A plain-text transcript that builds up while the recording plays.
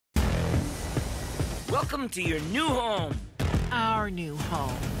Welcome to your new home. Our new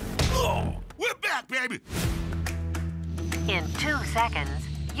home. Oh, we're back, baby! In 2 seconds,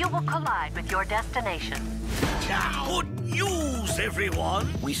 you will collide with your destination. Good news,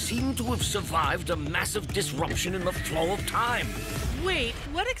 everyone. We seem to have survived a massive disruption in the flow of time. Wait,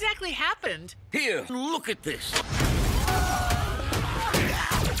 what exactly happened? Here, look at this.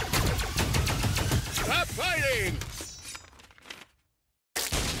 Stop fighting!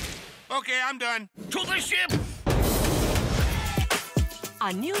 Okay, I'm done. To the ship!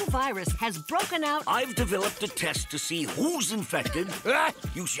 A new virus has broken out. I've developed a test to see who's infected.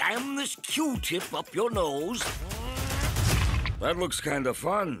 You jam this Q-tip up your nose. That looks kind of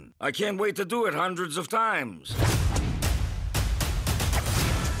fun. I can't wait to do it hundreds of times.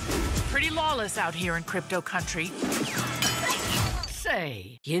 Pretty lawless out here in crypto country.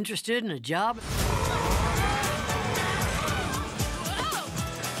 Say, you interested in a job?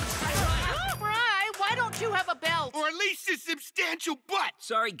 Why don't you have a belt? Or at least a substantial butt!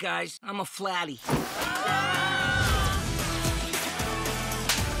 Sorry, guys. I'm a flatty.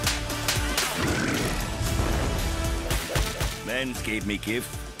 Mans gave me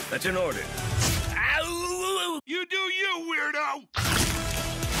gift. That's an order. Ow! You do you, weirdo!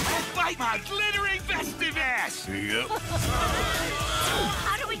 Bite my glittering festive ass! Yep.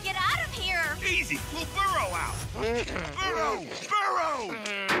 How do we get out of here? Easy, we'll burrow out! Burrow! Burrow!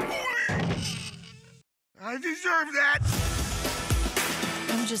 I deserve that!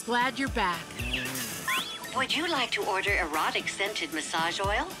 I'm just glad you're back. Would you like to order erotic scented massage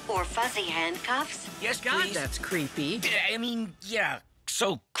oil or fuzzy handcuffs? Yes, God, please. that's creepy. I mean, yeah,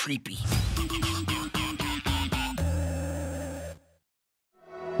 so creepy.